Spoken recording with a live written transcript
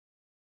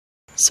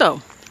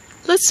So,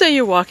 let's say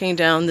you're walking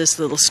down this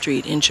little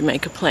street in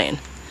Jamaica Plain,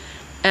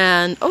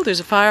 and oh, there's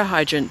a fire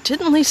hydrant.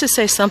 Didn't Lisa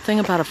say something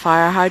about a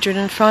fire hydrant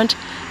in front?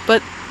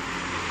 But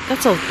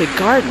that's a big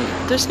garden.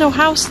 There's no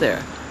house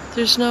there.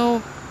 There's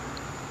no...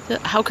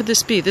 How could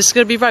this be? This is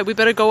going to be right. We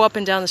better go up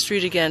and down the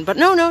street again. But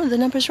no, the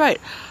number's right.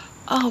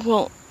 Oh,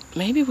 well,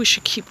 maybe we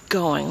should keep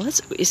going.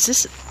 Is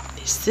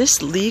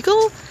this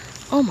legal?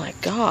 Oh my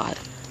God.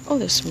 Oh,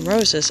 there's some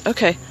roses.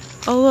 Okay.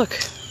 Oh, look.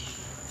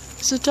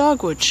 There's a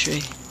dogwood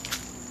tree.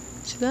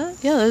 See that?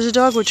 Yeah, there's a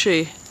dogwood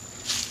tree.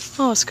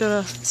 Oh, it's got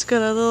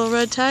a little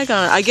red tag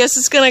on it. I guess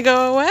it's gonna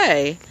go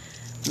away.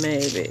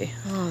 Maybe.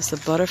 Oh, it's the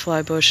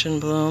butterfly bush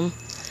in bloom.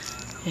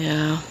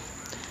 Yeah.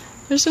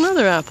 There's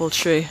another apple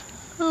tree.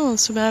 Oh,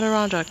 some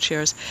Adirondack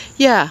chairs.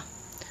 Yeah.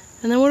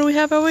 And then what do we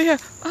have over here?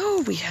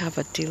 Oh, we have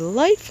a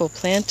delightful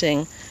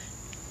planting.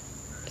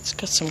 It's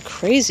got some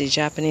crazy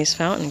Japanese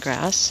fountain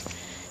grass.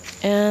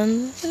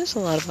 And there's a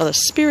lot of other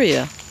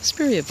spirea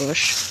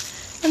bush.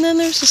 And then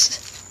there's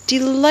this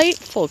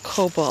delightful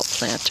cobalt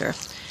planter.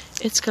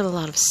 It's got a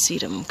lot of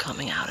sedum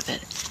coming out of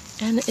it.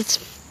 And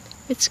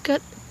it's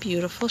got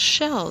beautiful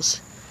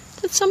shells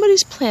that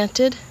somebody's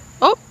planted.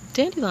 Oh,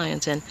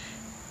 dandelions in.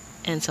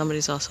 And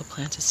somebody's also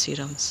planted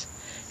sedums.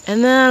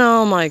 And then,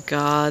 oh my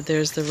God,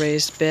 there's the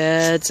raised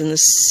beds, and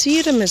the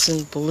sedum is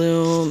in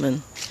bloom,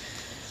 and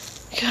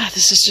God,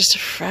 this is just a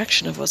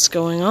fraction of what's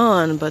going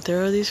on, but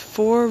there are these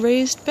 4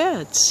 raised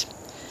beds.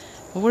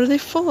 Well, what are they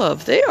full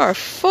of? They are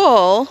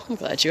full, I'm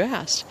glad you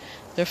asked,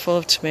 they're full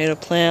of tomato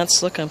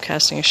plants. Look, I'm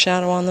casting a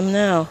shadow on them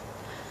now.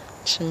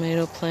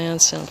 Tomato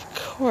plants, and of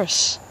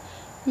course,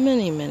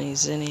 many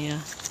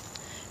zinnia.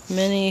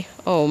 Many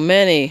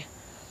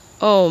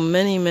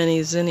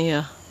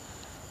zinnia.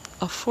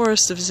 A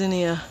forest of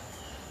zinnia,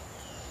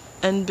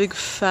 and big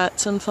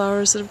fat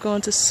sunflowers that have gone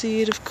to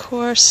seed, of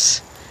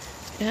course.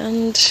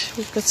 And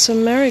we've got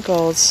some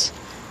marigolds,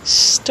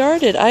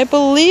 started, I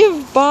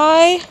believe,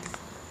 by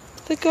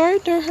the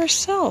gardener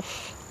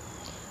herself,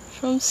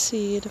 from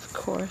seed, of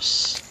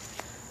course,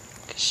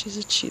 because she's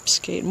a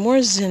cheapskate.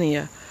 More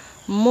zinnia,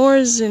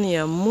 more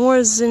zinnia,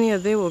 more zinnia.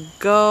 They will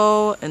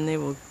go, and they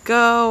will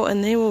go,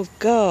 and they will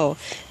go.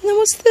 And then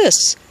what's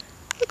this?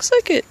 Looks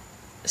like it's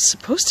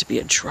supposed to be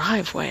a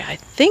driveway. I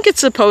think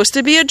it's supposed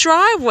to be a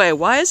driveway.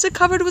 Why is it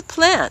covered with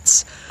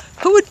plants?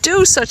 Who would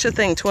do such a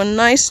thing to a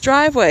nice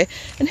driveway?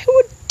 And who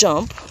would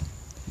dump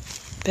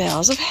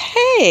bales of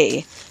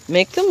hay,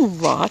 make them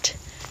rot,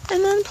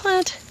 and then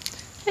plant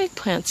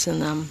eggplants in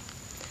them?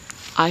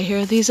 I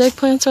hear these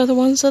eggplants are the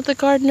ones that the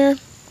gardener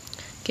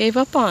gave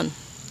up on.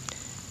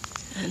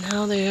 And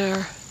now they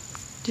are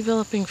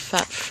developing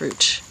fat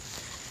fruit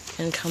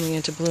and coming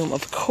into bloom,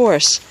 of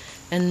course,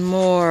 and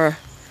more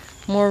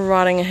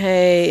rotting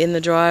hay in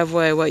the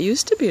driveway, what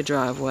used to be a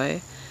driveway,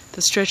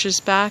 that stretches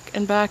back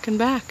and back and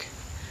back,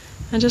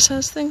 and just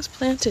has things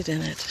planted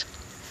in it.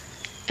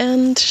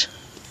 And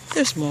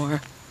there's more.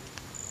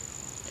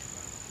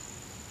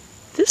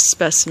 This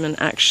specimen,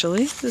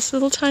 actually, this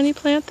little tiny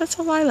plant, that's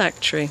a lilac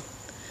tree.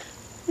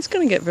 It's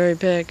going to get very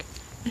big.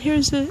 And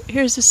here's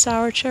the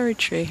sour cherry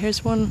tree.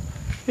 Here's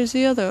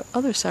the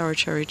other sour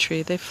cherry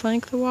tree. They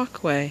flank the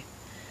walkway.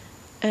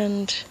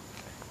 And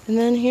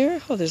then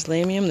here, oh, there's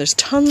lamium. There's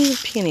tons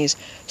of peonies.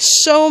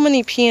 So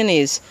many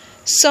peonies.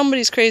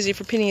 Somebody's crazy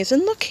for peonies.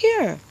 And look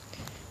here.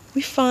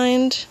 We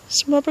find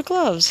some rubber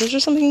gloves. Is there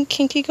something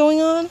kinky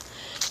going on?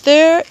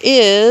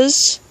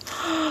 There's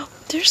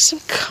some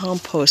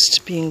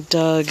compost being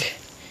dug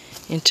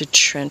into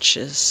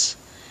trenches.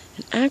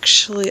 And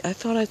actually, I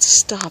thought I'd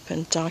stop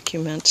and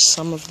document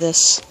some of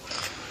this,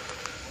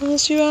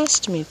 as you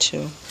asked me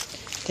to.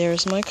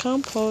 There's my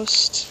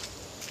compost.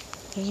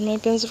 There's my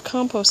bins of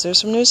compost.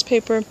 There's some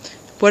newspaper.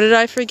 What did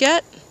I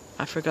forget?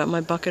 I forgot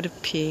my bucket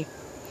of pee.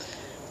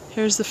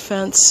 Here's the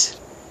fence.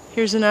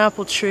 Here's an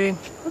apple tree.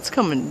 What's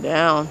coming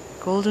down?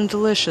 Golden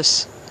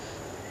Delicious.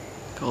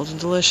 Golden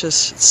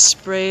Delicious. It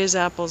sprays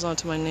apples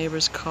onto my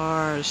neighbor's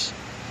cars.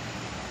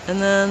 And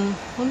then,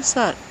 what is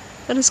that?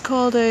 That is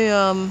called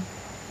a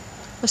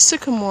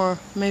sycamore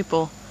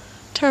maple.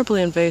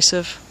 Terribly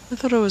invasive. I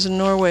thought it was a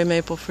Norway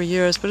maple for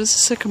years, but it's a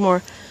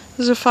sycamore.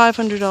 There's a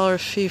 $500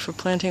 fee for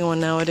planting one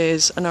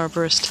nowadays, an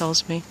arborist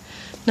tells me.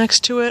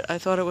 Next to it, I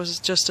thought it was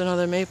just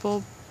another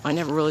maple. I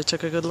never really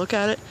took a good look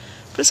at it,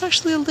 but it's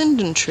actually a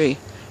linden tree,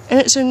 and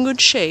it's in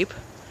good shape,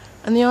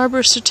 and the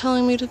arborists are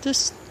telling me to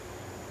just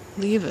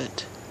leave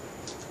it.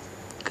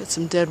 Got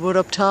some dead wood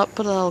up top,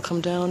 but that'll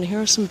come down.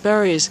 Here are some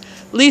berries.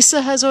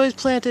 Lisa has always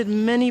planted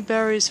many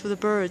berries for the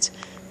birds.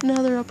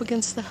 Now they're up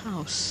against the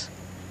house,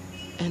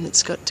 and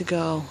it's got to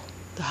go.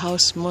 The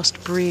house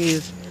must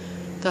breathe.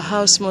 The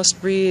house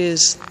must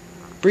breeze.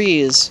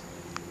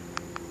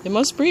 It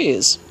must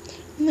breeze.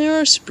 And there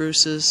are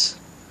spruces.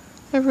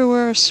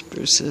 Everywhere are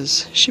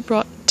spruces. She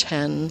brought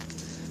 10.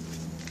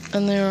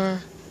 And there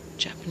are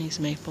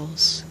Japanese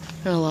maples.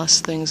 There are lots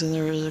of things, and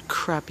there is a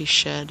crappy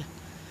shed.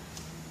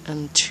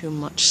 And too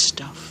much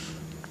stuff.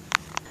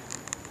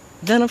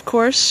 Then, of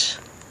course,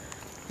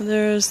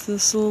 there's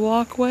this little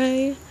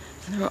walkway.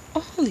 And there are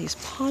all these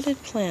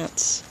potted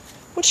plants.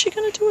 What's she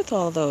going to do with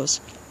all those?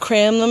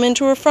 Cram them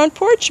into her front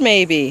porch,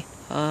 maybe.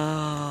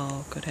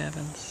 Oh, good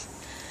heavens.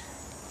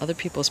 Other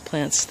people's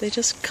plants, they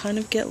just kind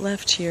of get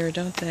left here,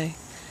 don't they?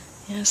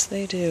 Yes,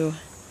 they do.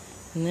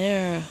 And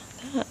there,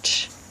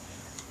 that,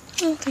 I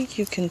don't think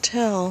you can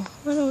tell.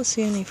 I don't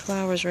see any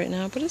flowers right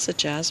now, but it's a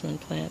jasmine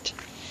plant.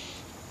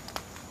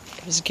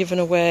 It was given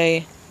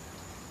away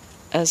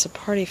as a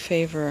party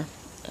favor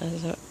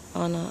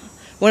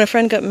when a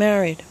friend got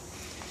married.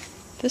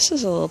 This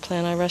is a little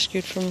plant I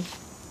rescued from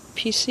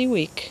PC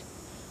Week,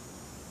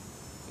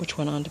 which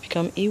went on to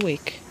become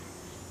E-Week.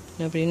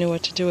 Nobody knew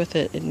what to do with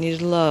it. It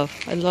needed love.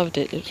 I loved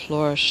it. It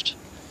flourished.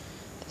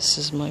 This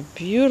is my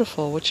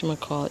beautiful,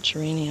 whatchamacallit,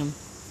 geranium.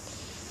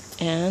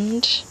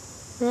 And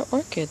there are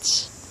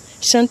orchids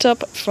sent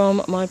up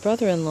from my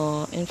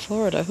brother-in-law in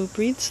Florida who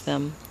breeds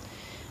them.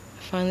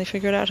 I finally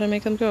figured out how to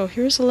make them go.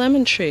 Here's a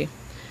lemon tree.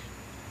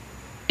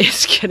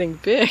 It's getting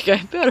big.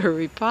 I better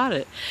repot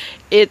it.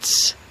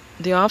 It's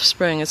the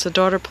offspring. It's a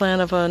daughter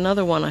plant of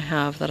another one I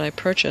have that I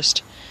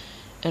purchased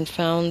and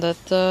found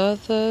that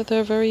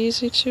they're very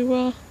easy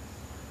to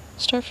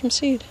start from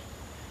seed.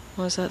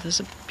 What is that? There's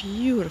a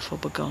beautiful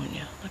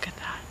begonia. Look at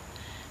that.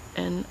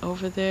 And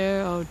over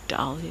there, oh,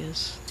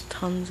 dahlias.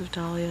 Tons of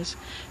dahlias.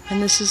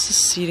 And this is the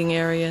seating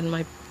area and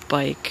my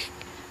bike,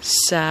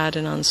 sad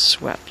and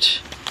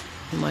unswept.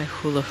 And my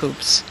hula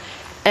hoops.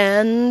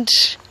 And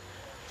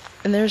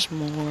there's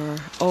more.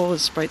 Oh,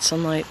 it's bright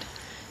sunlight.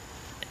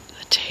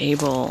 A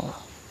table.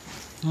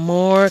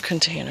 More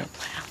container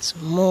plants.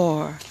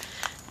 More.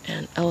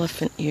 And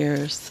elephant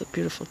ears, the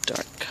beautiful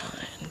dark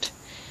kind.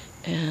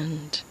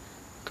 And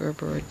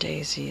Gerber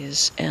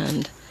daisies.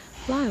 And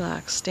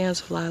lilacs, stands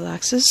of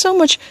lilacs. There's so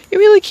much you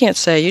really can't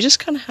say. You just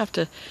kind of have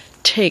to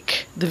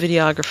take the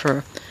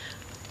videographer,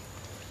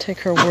 take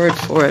her word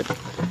for it,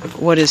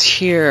 what is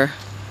here.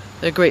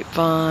 The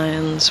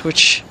grapevines,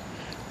 which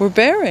were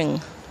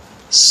bearing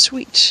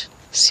sweet,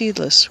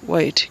 seedless,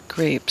 white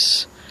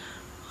grapes.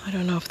 I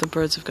don't know if the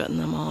birds have gotten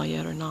them all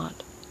yet or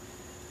not.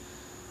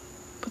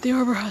 But the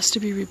arbor has to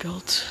be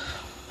rebuilt.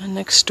 And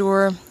next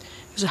door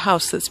is a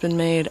house that's been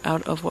made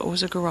out of what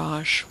was a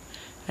garage.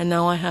 And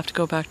now I have to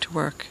go back to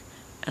work.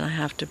 And I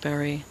have to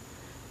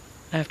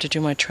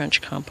do my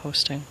trench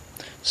composting.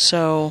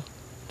 So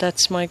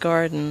that's my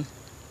garden.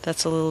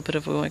 That's a little bit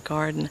of my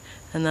garden.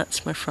 And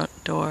that's my front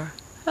door.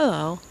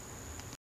 Hello.